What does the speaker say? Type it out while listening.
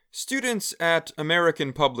Students at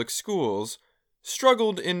American public schools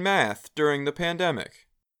struggled in math during the pandemic.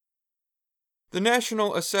 The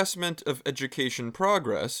National Assessment of Education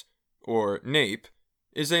Progress, or NAEP,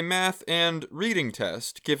 is a math and reading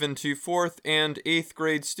test given to 4th and 8th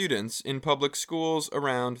grade students in public schools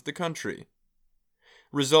around the country.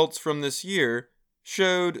 Results from this year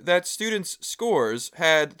showed that students' scores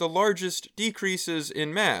had the largest decreases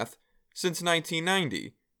in math since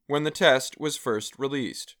 1990, when the test was first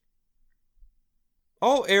released.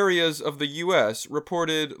 All areas of the U.S.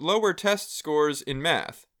 reported lower test scores in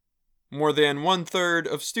math. More than 1/3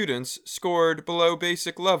 of students scored below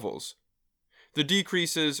basic levels. The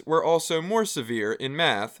decreases were also more severe in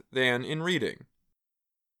math than in reading.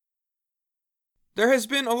 There has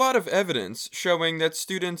been a lot of evidence showing that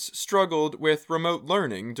students struggled with remote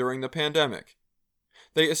learning during the pandemic.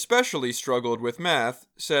 They especially struggled with math,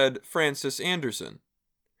 said Frances Anderson.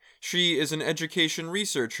 She is an education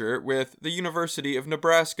researcher with the University of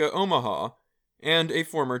Nebraska-Omaha and a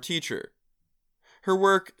former teacher. Her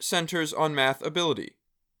work centers on math ability.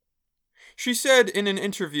 She said in an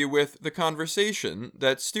interview with The Conversation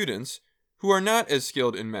that students, who are not as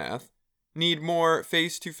skilled in math, need more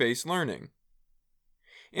face-to-face learning.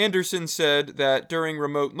 Anderson said that during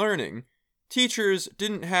remote learning, teachers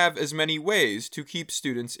didn't have as many ways to keep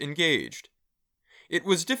students engaged. It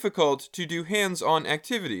was difficult to do hands-on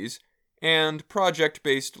activities and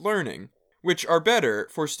project-based learning, which are better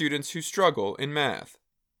for students who struggle in math.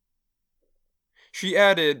 She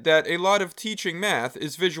added that a lot of teaching math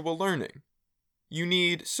is visual learning. You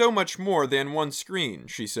need so much more than one screen,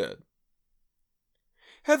 she said.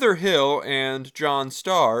 Heather Hill and John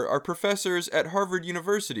Starr are professors at Harvard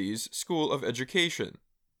University's School of Education.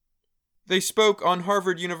 They spoke on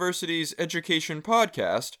Harvard University's Education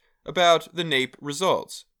podcast about the NAEP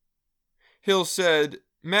results. Hill said,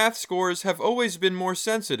 "Math scores have always been more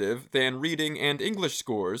sensitive than reading and English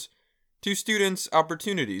scores to students'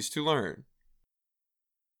 opportunities to learn."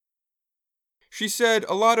 She said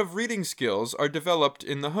a lot of reading skills are developed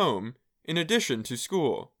in the home, in addition to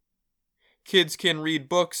school. Kids can read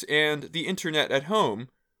books and the internet at home,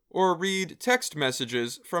 or read text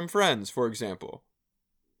messages from friends, for example.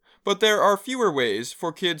 But there are fewer ways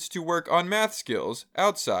for kids to work on math skills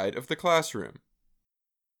outside of the classroom.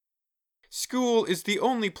 School is the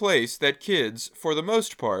only place that kids, for the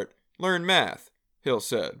most part, learn math, Hill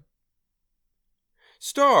said.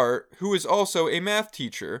 Starr, who is also a math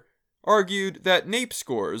teacher, argued that NAEP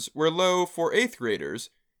scores were low for 8th graders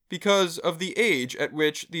because of the age at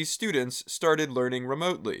which these students started learning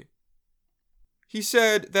remotely. He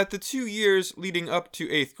said that the 2 years leading up to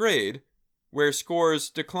 8th grade, where scores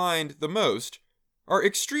declined the most, are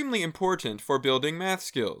extremely important for building math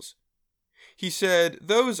skills. He said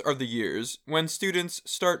those are the years when students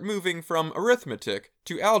start moving from arithmetic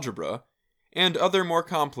to algebra and other more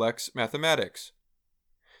complex mathematics.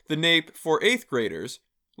 The NAEP for 8th graders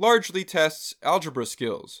largely tests algebra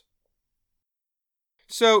skills.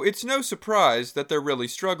 So it's no surprise that they're really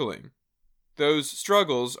struggling. Those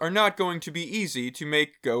struggles are not going to be easy to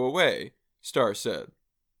make go away, Starr said.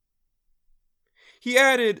 He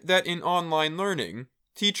added that in online learning,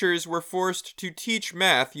 teachers were forced to teach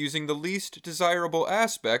math using the least desirable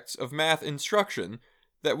aspects of math instruction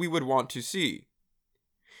that we would want to see.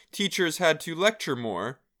 Teachers had to lecture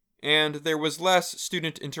more, and there was less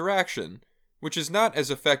student interaction, which is not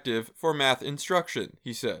as effective for math instruction,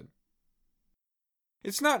 he said.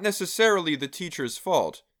 It's not necessarily the teacher's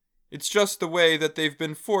fault. It's just the way that they've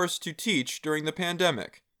been forced to teach during the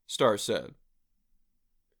pandemic, Starr said.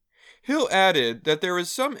 Hill added that there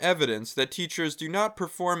is some evidence that teachers do not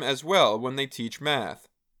perform as well when they teach math.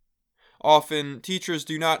 Often, teachers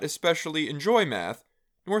do not especially enjoy math,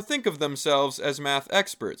 nor think of themselves as math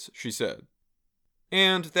experts, she said.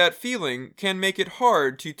 And that feeling can make it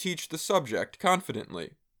hard to teach the subject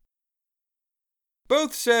confidently.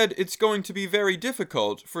 Both said it's going to be very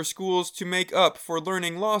difficult for schools to make up for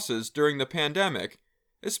learning losses during the pandemic,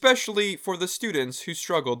 especially for the students who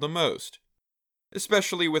struggled the most.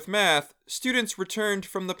 Especially with math, students returned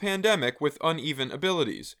from the pandemic with uneven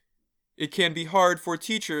abilities. It can be hard for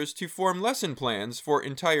teachers to form lesson plans for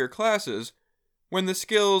entire classes when the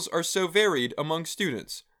skills are so varied among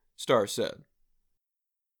students, Starr said.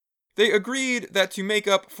 They agreed that to make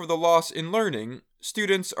up for the loss in learning,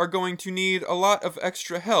 students are going to need a lot of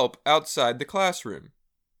extra help outside the classroom.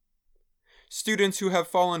 Students who have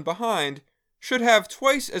fallen behind should have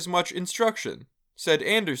twice as much instruction, said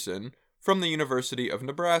Anderson from the University of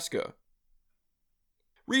Nebraska.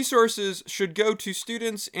 Resources should go to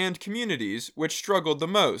students and communities which struggled the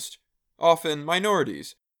most, often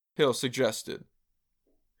minorities, Hill suggested.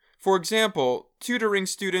 For example, tutoring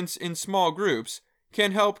students in small groups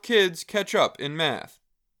can help kids catch up in math.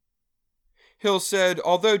 Hill said,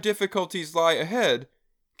 although difficulties lie ahead,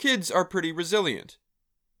 kids are pretty resilient.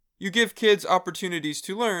 You give kids opportunities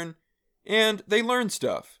to learn, and they learn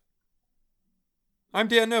stuff. I'm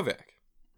Dan Novak.